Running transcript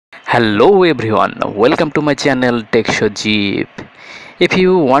Hello everyone, welcome to my channel Tech Show Jeep. If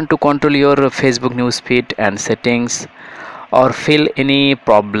you want to control your Facebook newsfeed and settings or feel any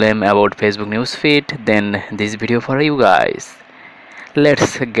problem about Facebook newsfeed, then this video for you guys.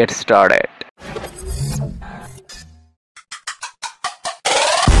 Let's get started.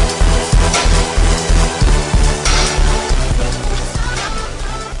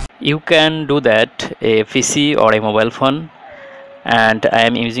 You can do that a PC or a mobile phone, and I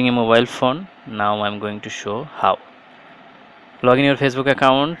am using a mobile phone. Now I'm going to show how. Log in your Facebook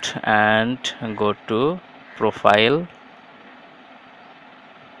account and go to profile,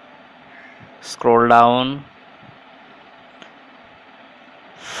 scroll down,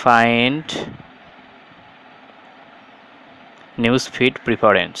 find newsfeed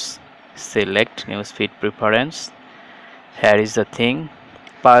preference, select newsfeed preference. Here is the thing,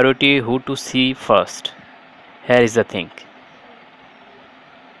 priority who to see first. Here is the thing,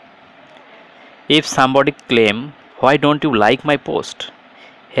 if somebody claim why don't you like my post,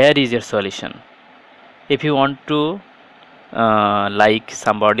 here is your solution. If you want to like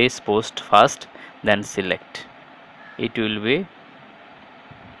somebody's post first, then select, it will be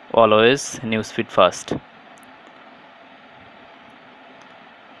always newsfeed first.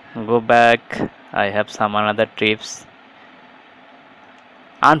 Go back, I have some another tips.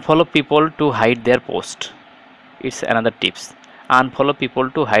 Unfollow people to hide their post, it's another tips. Unfollow people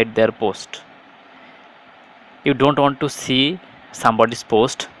to hide their post. You don't want to see somebody's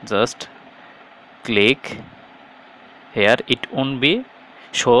post, just click here, it won't be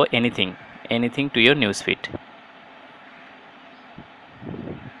show anything to your newsfeed.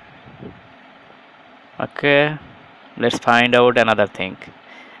 Okay, let's find out another thing,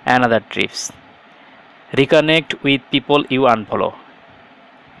 another tips. Reconnect with people you unfollow.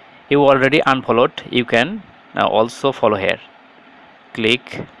 You already unfollowed, you can also follow here.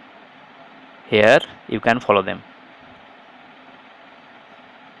 Click here, you can follow them.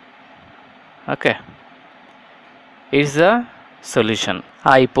 Okay, it's the solution.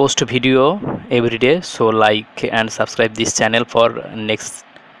 I post video every day, so like and subscribe this channel for next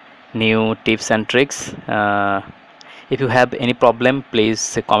new tips and tricks. If you have any problem,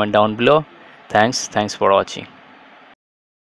 please comment down below. Thanks for watching.